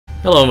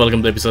Hello and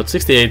welcome to episode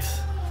 68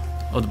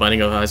 of the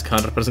Binding of Isaac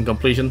 100%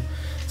 completion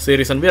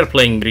series, and we are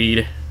playing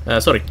Greed,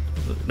 sorry,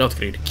 not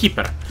Greed,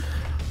 Keeper,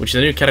 which is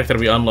a new character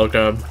we unlocked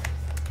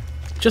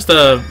just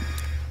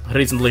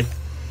recently,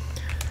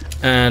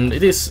 and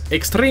it is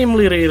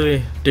extremely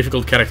really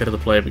difficult character to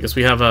play because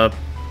we have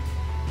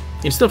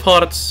instead of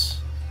hearts,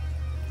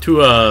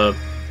 2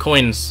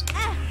 coins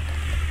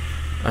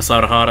as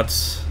our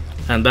hearts,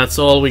 and that's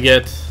all we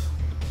get.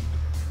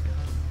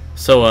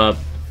 So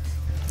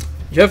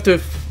you have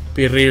to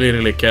be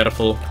really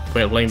careful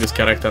while playing this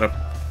character.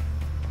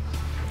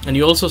 And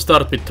you also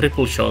start with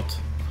triple shot,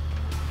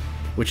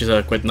 which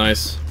is quite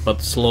nice,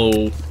 but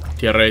slow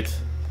tier rate.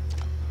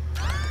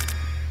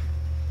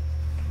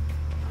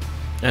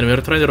 And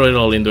we're trying to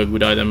roll into a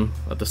good item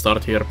at the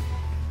start here.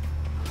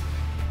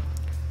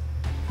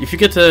 If you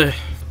get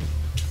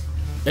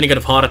any kind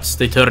of hearts,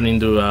 they turn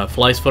into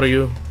flies for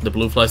you, the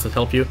blue flies that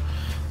help you,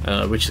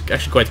 which is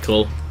actually quite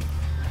cool.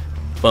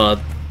 But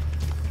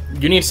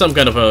you need some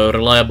kind of a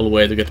reliable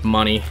way to get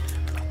money.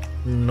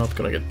 Not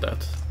gonna get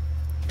that.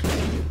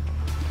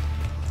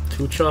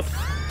 2-shot?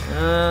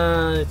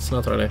 It's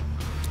not really.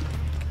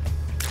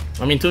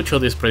 I mean,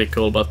 2-shot is pretty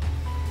cool, but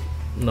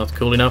not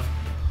cool enough.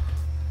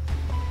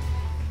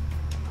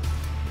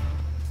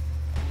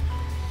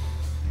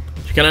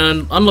 You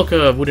can unlock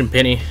a wooden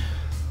penny,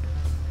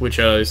 which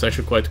is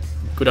actually quite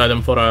good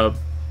item for a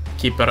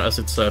keeper, as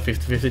it's a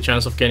 50-50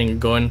 chance of getting it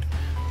going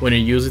when you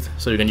use it,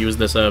 so you can use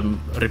this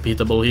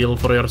repeatable heal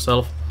for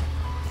yourself.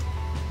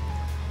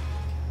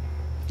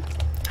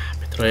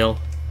 Betrayal.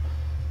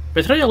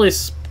 Betrayal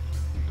is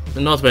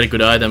not very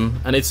good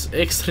item, and it's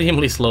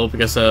extremely slow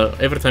because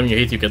every time you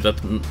hit you get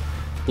that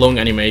long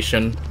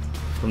animation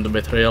from the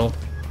betrayal.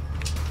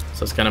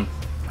 So it's kind of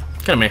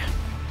meh.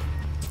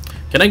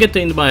 Can I get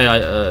into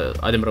my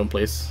item room,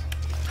 please?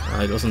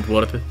 It wasn't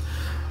worth it.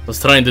 I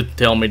was trying to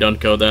tell me don't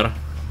go there.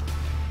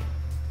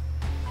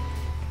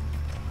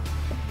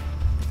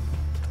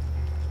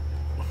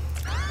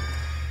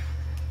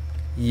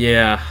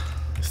 Yeah,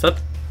 is that?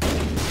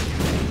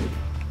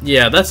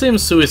 Yeah, that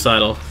seems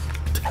suicidal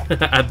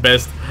at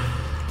best.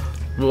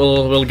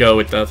 We'll go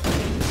with that.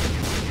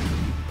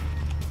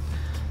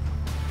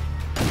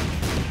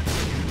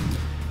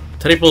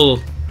 Triple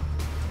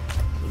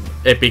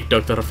epic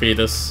Dr.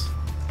 Fetus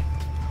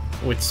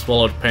with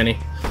swallowed penny.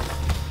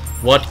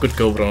 What could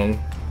go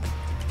wrong?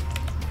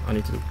 I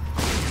need to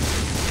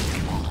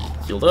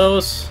kill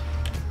those.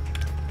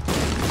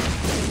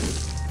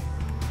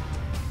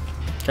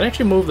 Can I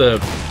actually move the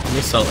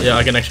missile? Yeah,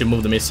 I can actually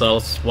move the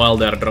missiles while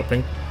they're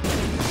dropping.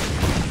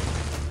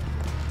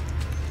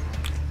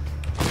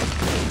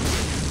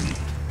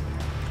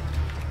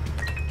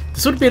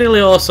 This would be really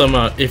awesome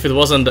if it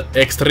wasn't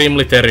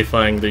extremely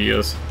terrifying to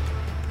use.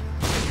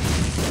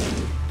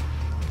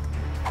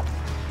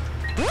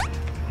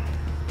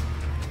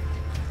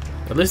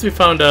 At least we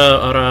found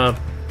our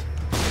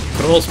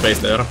crawl space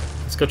there.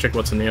 Let's go check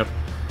what's in here.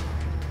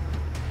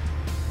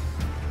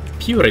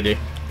 Purity.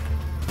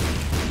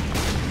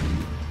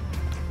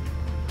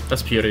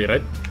 That's purity,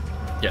 right?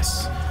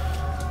 Yes.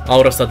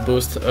 Aura stat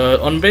boost.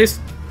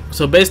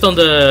 Based on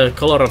the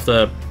color of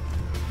the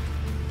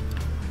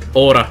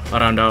aura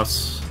around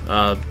us,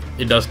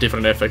 it does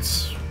different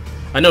effects.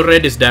 I know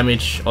red is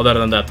damage. Other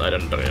than that, I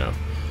don't really know.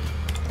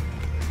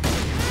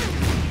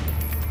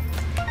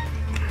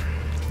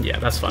 Yeah,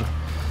 that's fun.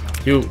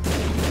 You,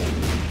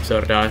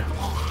 sir, die.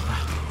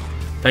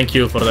 Thank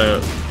you for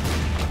the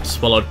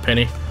swallowed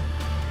penny.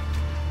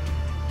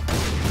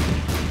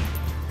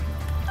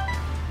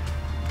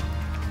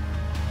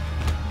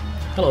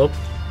 Hello.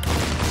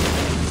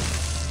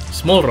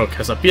 Small rock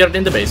has appeared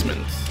in the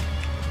basement.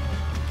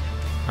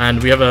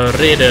 And we have a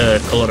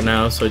red color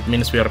now, so it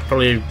means we are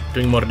probably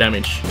doing more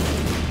damage.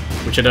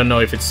 Which I don't know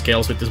if it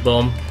scales with this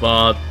bomb,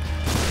 but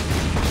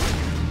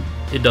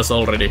it does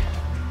already.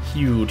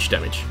 Huge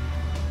damage.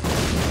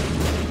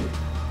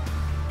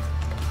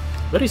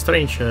 Very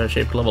strange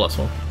shaped level as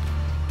well.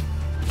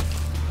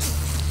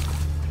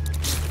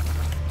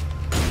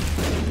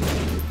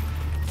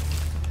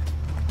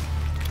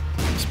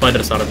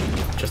 Spiders are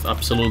just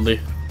absolutely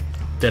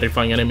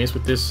terrifying enemies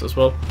with this as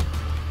well.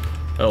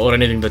 Or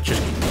anything that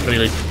just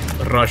really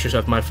rushes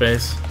at my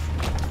face.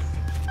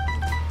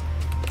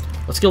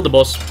 Let's kill the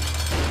boss.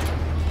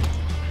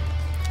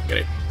 Get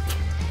it.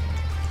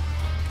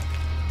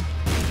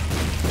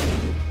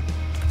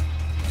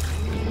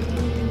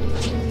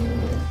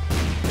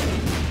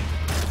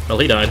 Well,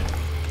 he died.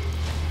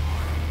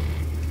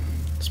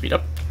 Speed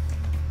up.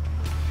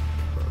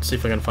 Let's see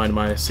if I can find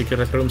my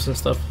secret rooms and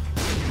stuff.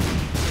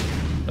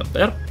 Not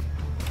there.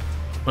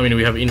 I mean,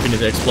 we have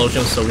infinite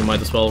explosions, so we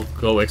might as well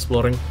go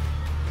exploring.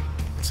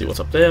 Let's see what's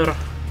up there.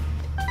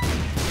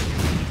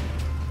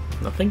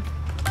 Nothing.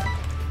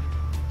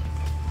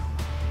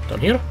 Down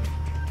here?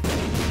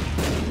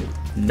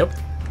 Nope.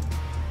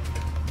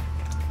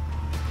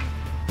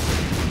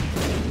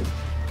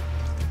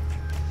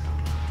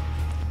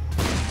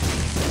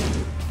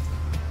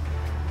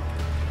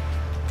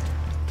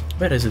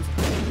 Where is it?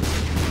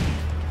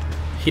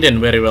 Hidden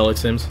very well, it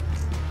seems.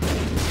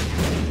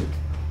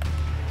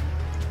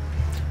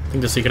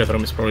 think the secret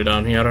room is probably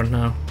down here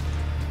now.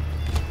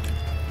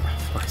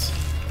 Flies.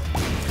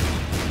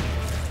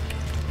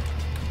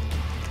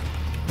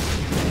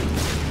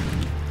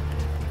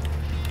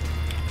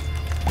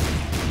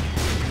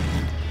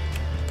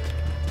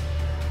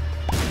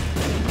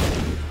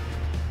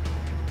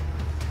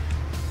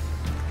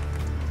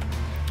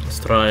 Let's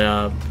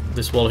try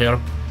this wall here.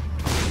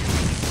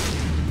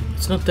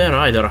 It's not there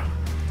either.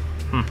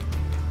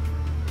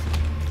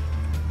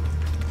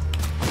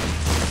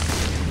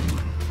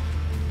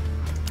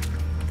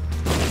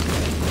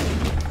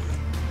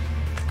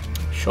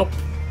 Shop.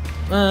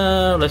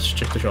 Let's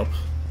check the shop.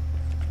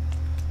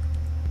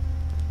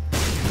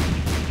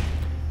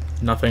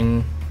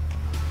 Nothing.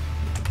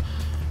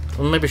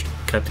 Well, maybe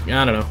I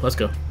don't know. Let's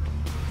go.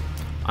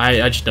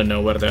 I just don't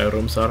know where the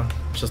rooms are.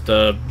 Just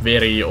a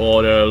very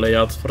odd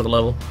layout for the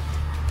level.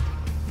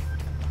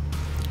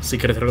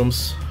 Secret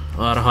rooms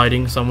are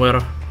hiding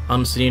somewhere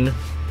unseen.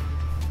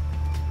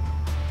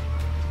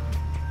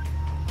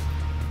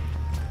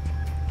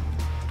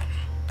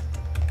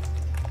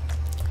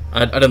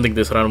 I don't think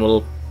this run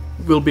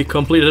will be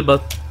completed,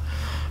 but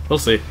we'll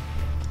see.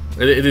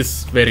 It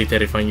is very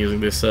terrifying using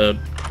this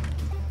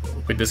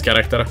with this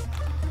character.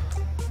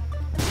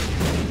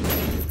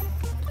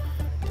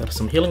 There are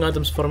some healing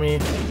items for me.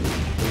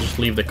 I'll just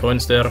leave the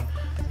coins there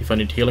if I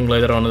need healing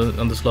later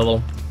on this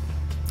level.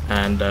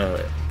 And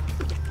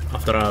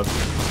after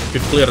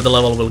we've cleared the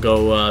level, we'll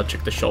go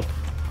check the shop.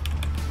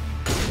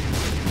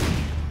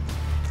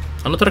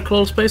 Another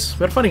crawl space.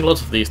 We're finding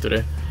lots of these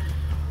today.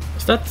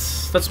 So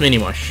that's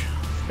mini-mush.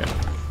 Yeah.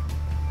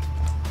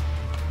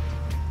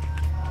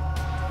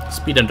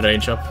 Speed and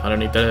range up. I don't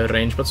need the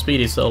range, but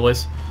speed is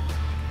always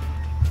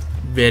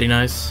very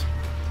nice.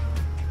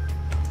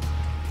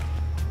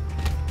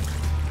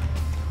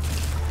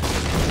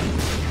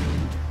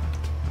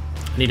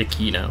 I need a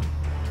key now.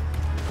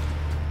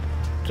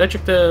 Did I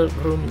check the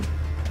room?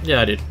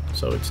 Yeah, I did.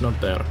 So it's not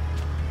there.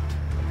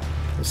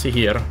 Let's see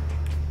here.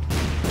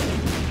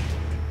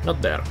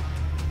 Not there.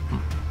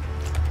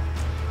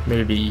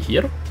 Maybe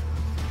here?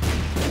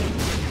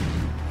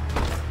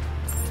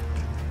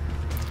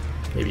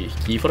 Maybe a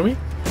key for me?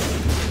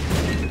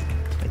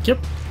 Thank you.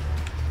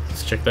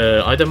 Let's check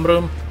the item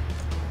room.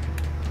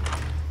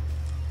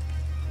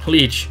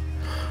 Leech.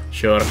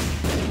 Sure.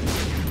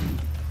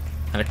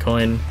 And a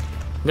coin.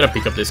 I'm gonna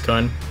pick up this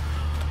coin.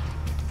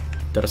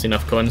 There's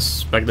enough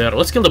coins back there.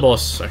 Let's kill the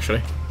boss,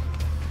 actually.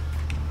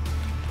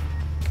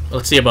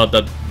 Let's see about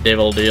that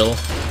devil deal.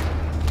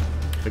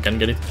 If we can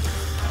get it.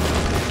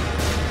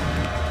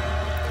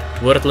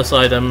 Worthless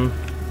item.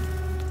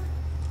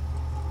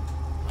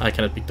 I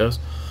cannot pick those.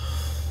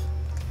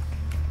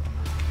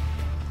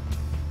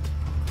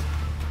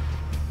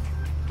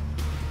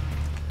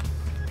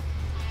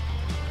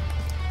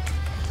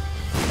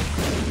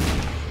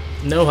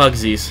 No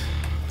hugsies.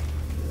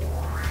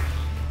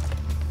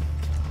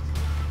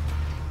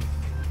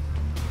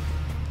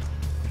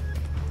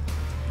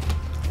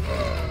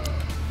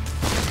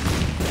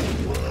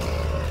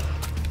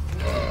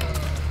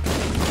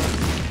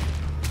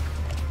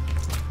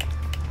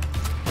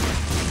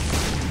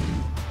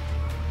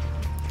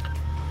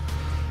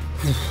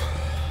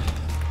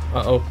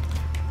 Uh-oh.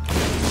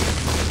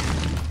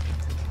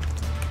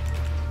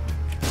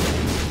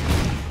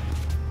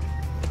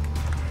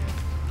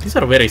 These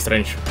are very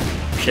strange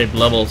shaped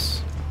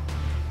levels.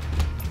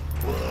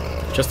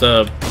 Just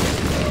some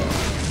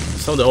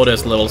of the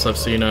oddest levels I've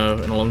seen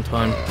in a long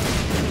time.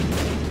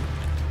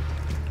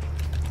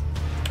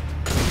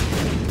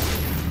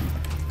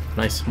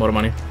 Nice, more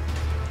money.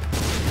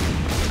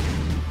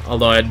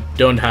 Although I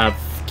don't have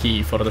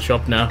key for the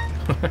shop now.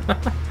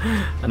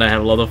 And I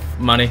have a lot of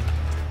money.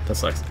 That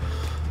sucks.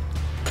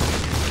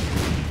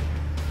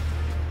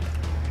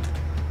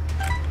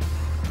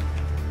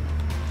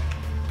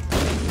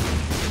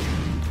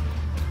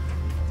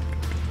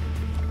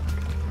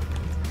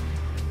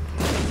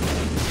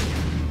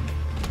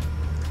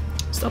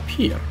 It's up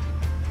here.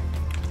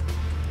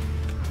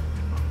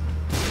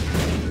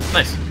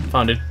 Nice,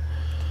 found it.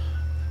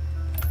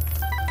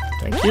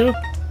 Thank you.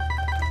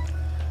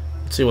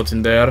 Let's see what's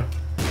in there.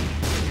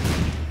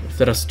 If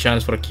there's a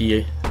chance for a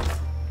key.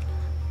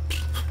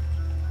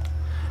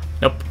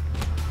 Nope.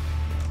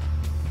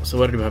 So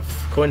where do we have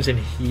coins in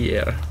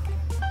here?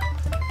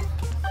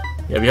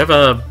 Yeah, we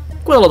have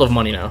quite a lot of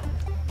money now.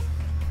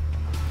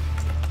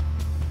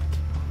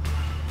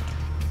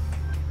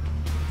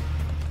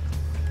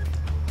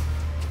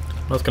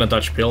 Not gonna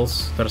touch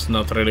pills. There's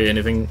not really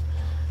anything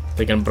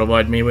they can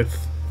provide me with.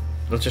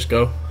 Let's just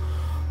go.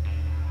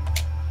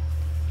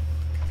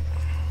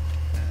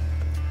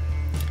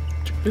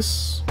 Check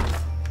this.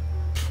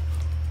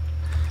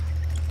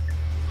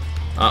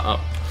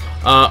 Uh-oh.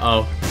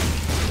 Uh-oh.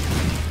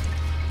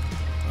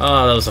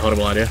 Ah, that was a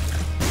horrible idea.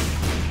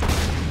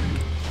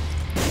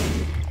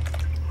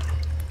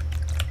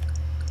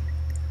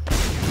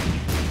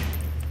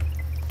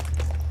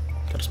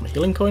 There's my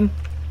healing coin.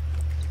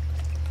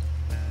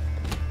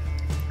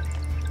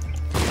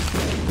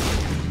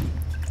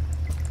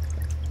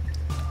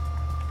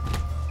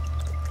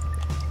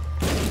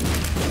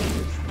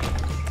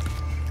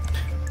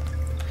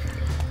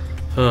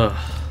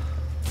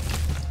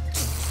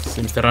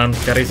 Seems the run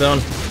carries on.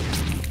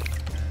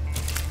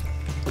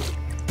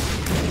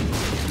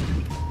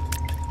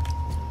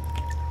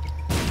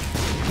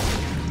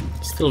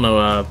 Still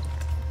no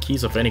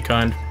keys of any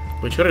kind,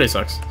 which really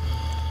sucks.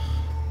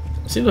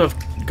 I seem to have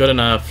gotten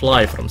a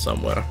fly from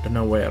somewhere, don't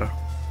know where.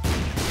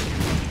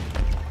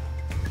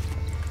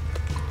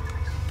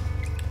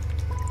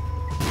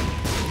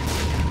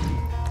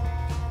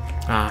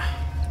 Ah,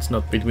 it's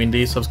not between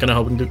these. I was kinda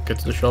hoping to get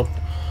to the shop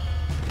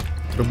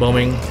through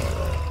bombing.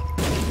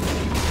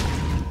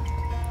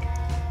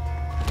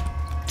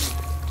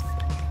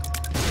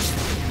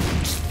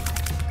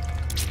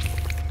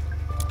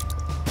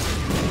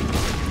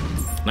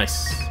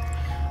 Nice.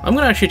 I'm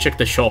gonna actually check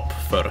the shop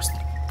first,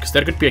 because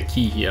there could be a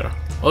key here.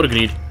 Or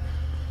greed.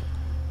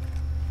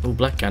 Oh,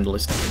 black candle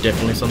is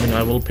definitely something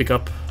I will pick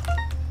up.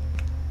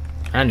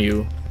 And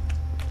you.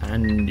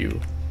 And you.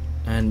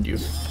 And you.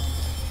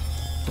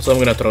 So I'm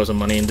gonna throw some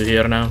money into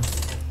here now.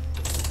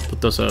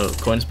 Put those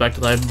coins back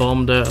that I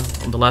bombed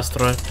on the last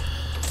try.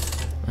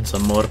 And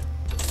some more.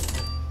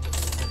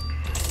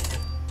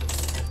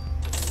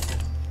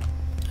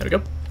 There we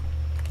go.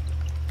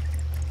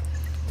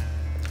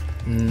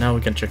 Now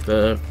we can check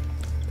the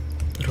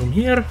room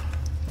here.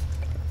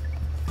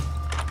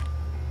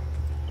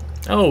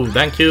 Oh,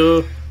 thank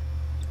you.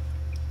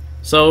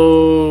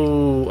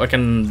 So I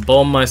can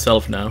bomb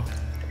myself now.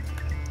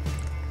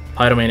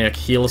 Pyromaniac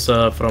heals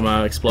from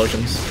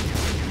explosions.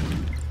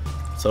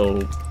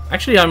 So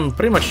actually I'm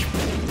pretty much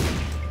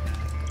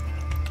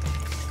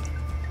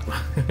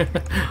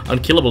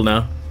unkillable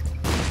now.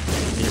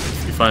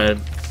 If I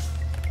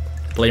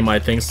play my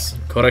things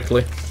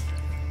correctly.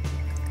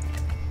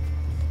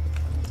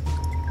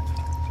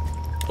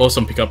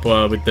 Awesome pickup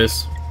with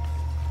this.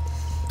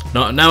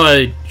 Now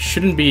I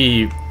shouldn't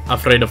be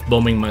afraid of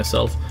bombing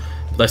myself,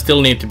 but I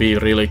still need to be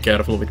really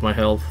careful with my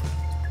health.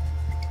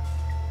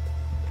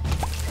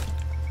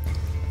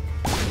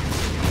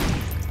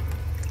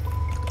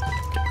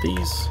 Get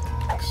these.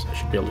 I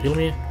should be able to heal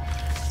me.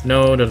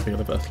 No, don't think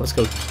of that. Let's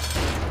go.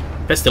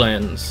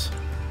 Pestilence.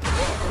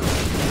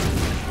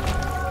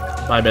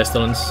 Bye,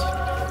 Pestilence.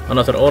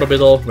 Another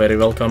orbital. Very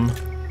welcome.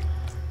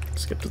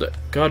 Let's get to the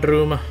guard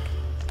room.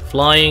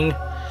 Flying.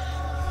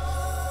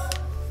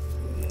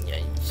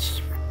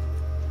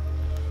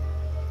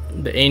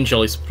 The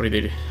angel is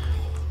pretty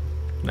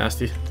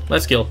nasty.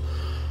 Let's kill.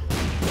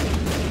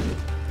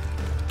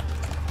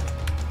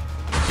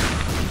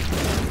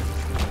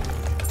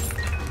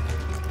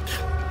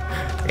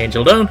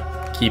 Angel down.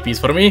 Key piece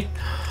for me.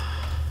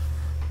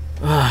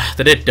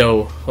 The dead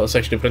doe was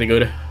actually pretty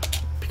good.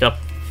 Pick up.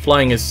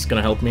 Flying is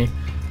gonna help me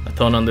a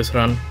ton on this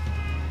run.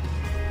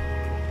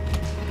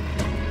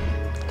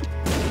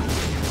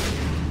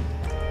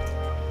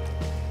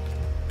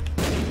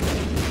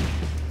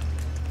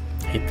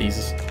 Hit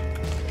these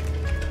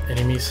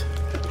enemies,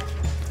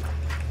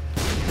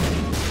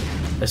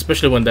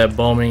 especially when their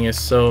bombing is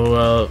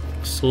so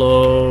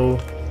slow.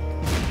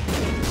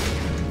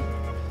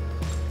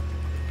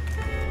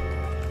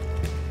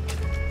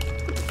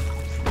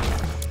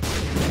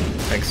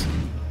 Thanks.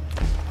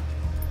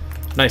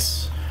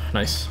 Nice,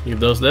 nice. Leave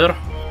those there.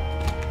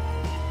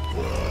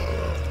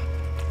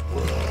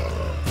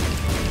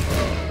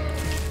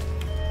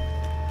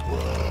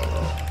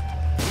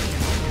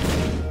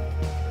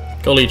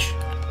 Go leech.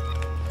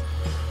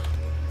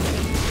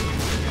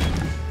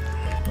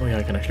 Oh yeah,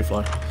 I can actually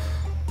fly.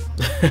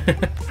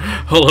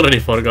 Already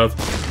forgot.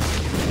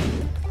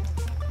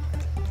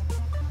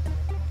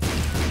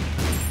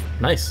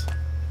 Nice.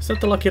 Is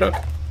that the lucky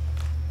rock?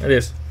 It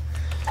is.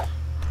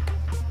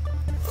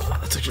 Oh,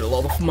 that's actually a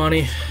lot of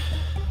money.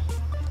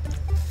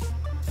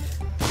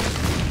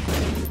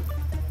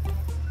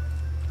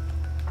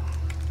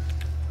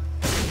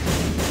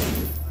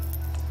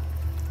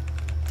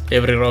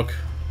 Every rock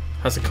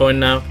has a coin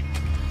now.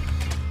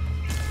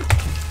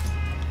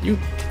 You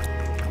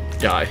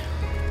die.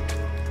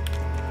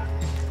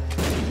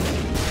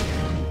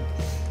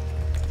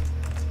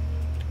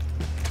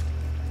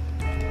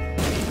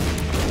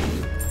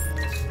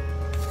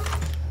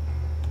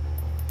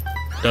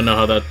 Don't know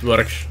how that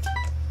works.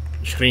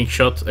 Shrink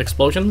shot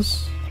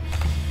explosions?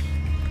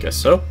 Guess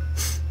so.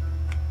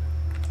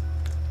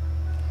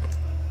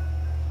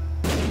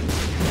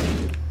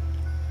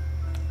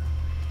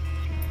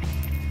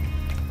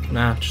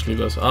 Nah, just leave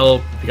those.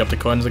 I'll pick up the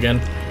coins again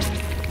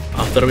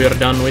after we are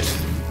done with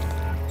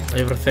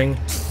everything.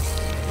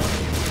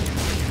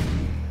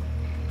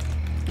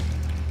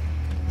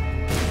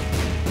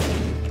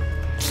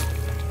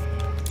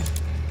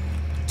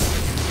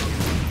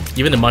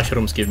 Even the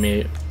mushrooms give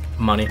me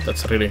money.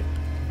 That's really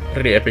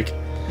epic.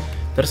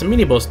 There's a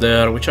mini boss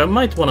there, which I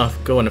might wanna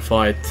go and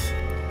fight.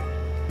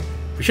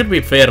 We should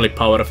be fairly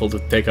powerful to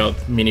take out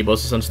mini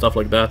bosses and stuff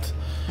like that.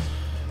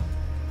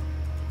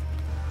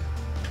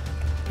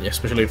 Yeah,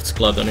 especially if it's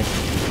gluttony.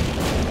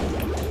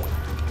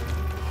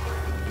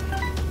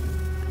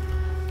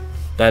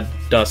 That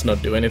does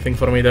not do anything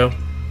for me though.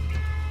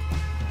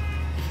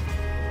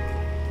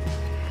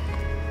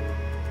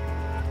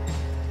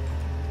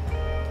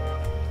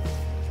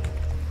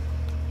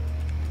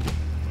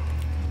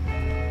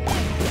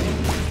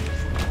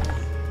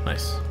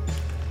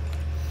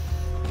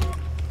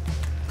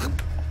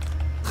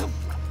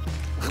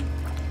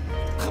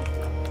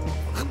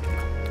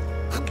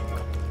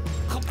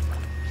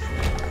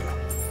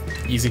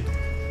 Easy.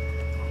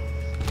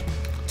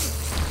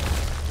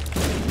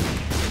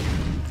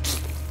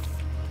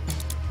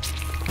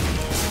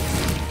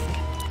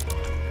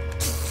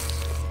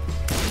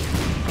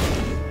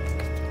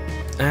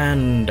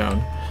 And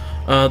down.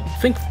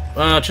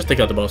 Just take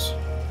out the boss.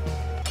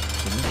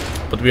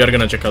 But we are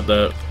gonna check out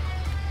the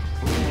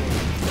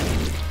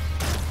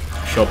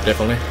shop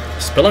definitely.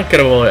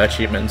 Spelunker Boy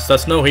achievements.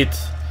 That's no hit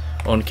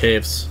on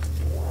caves.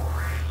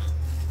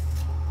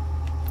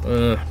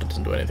 That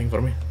doesn't do anything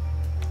for me.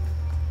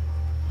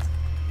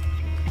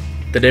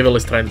 The devil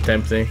is trying to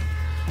tempt me.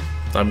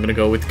 I'm gonna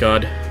go with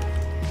God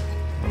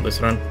on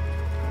this run.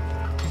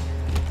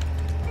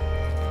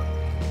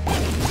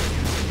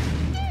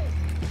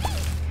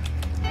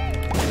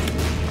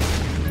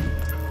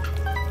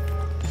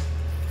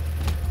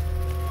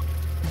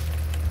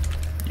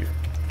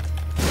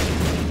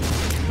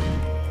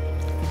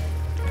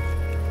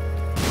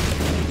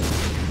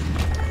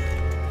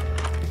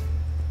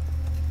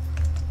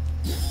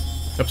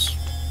 Oops.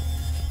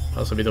 That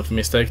was a bit of a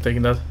mistake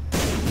taking that.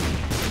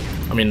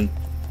 I mean,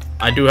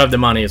 I do have the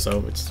money,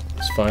 so it's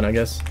fine, I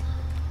guess.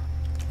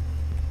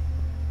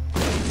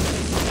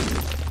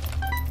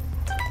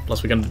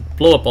 Plus we can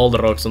blow up all the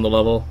rocks on the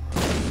level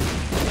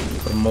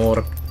for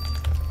more.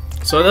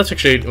 So that's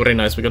actually very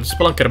nice. We got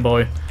Spelunker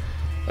Boy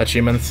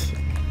achievement,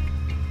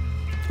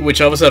 which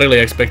I was really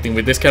expecting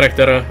with this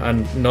character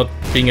and not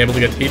being able to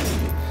get hit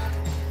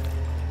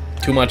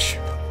too much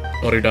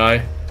or you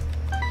die.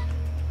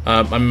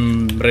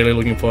 I'm really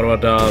looking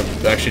forward to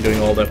actually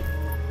doing all the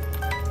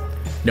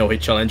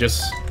no-hit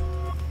challenges,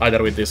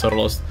 either with this or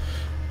Lost.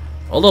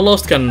 Although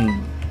Lost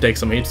can take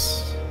some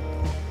hits,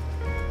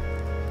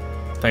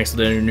 thanks to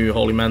the new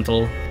Holy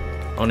Mantle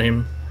on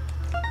him.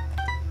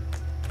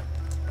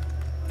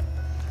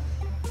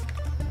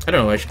 I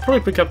don't know, I should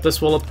probably pick up the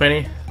Swallowed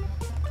Penny.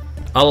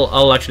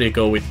 I'll actually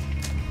go with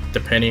the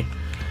penny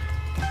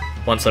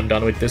once I'm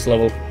done with this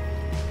level.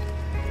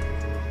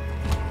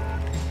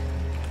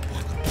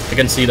 I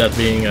can see that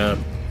being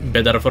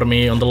better for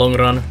me on the long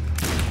run.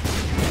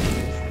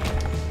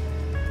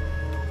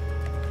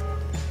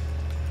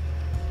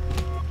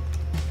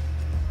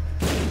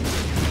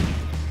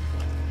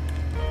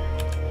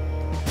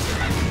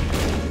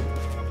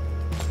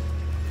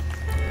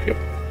 Yep.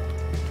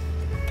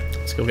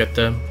 Let's go get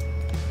the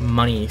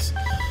monies.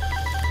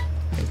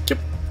 Thank you.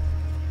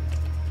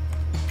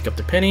 Pick up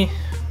the penny.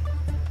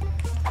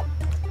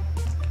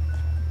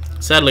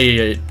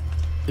 Sadly,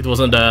 it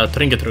wasn't a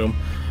trinket room.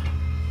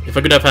 If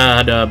I could have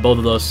had both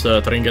of those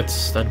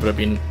trinkets, that would have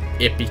been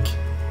epic.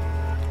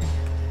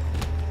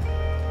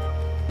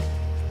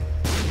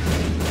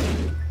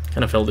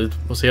 Kinda felt it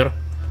was here,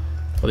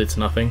 but it's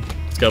nothing.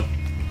 Let's go.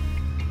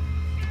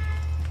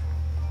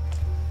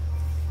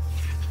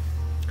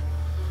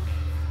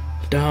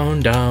 Down,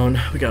 down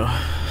we go.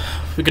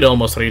 We could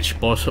almost reach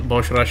boss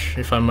rush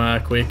if I'm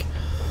quick,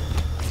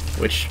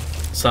 which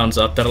sounds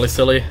utterly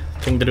silly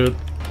thing to do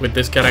with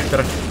this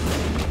character.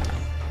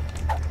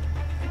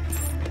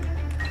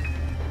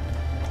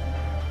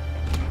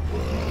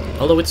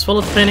 Although with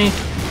Swallowed Penny,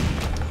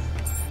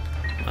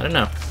 I don't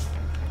know.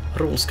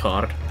 Rules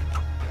card.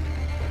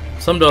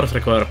 Some doors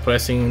require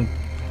pressing.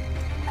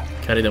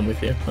 Carry them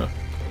with you. Huh.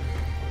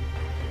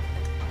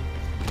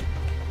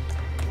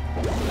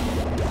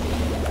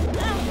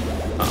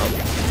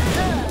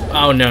 Uh-oh.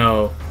 Oh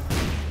no.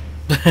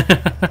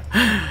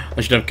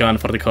 I should have gone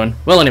for the coin.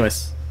 Well,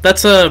 anyways,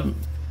 that's a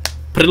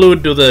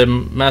prelude to the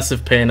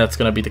massive pain that's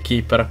gonna be the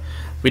Keeper.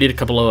 We did a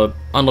couple of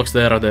unlocks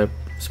there, the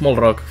Small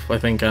Rock, I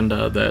think, and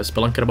the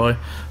Spelunker Boy,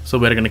 so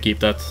we're gonna keep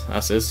that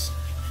as is.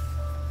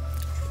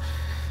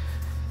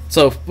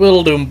 So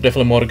we'll do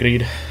definitely more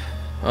greed.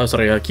 Oh,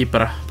 sorry,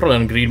 Keeper, probably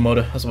on greed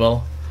mode as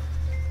well.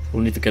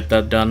 We'll need to get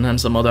that done and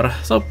some other.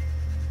 So,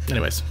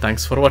 anyways,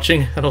 thanks for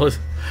watching, and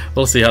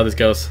we'll see how this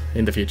goes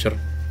in the future.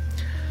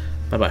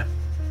 Bye bye.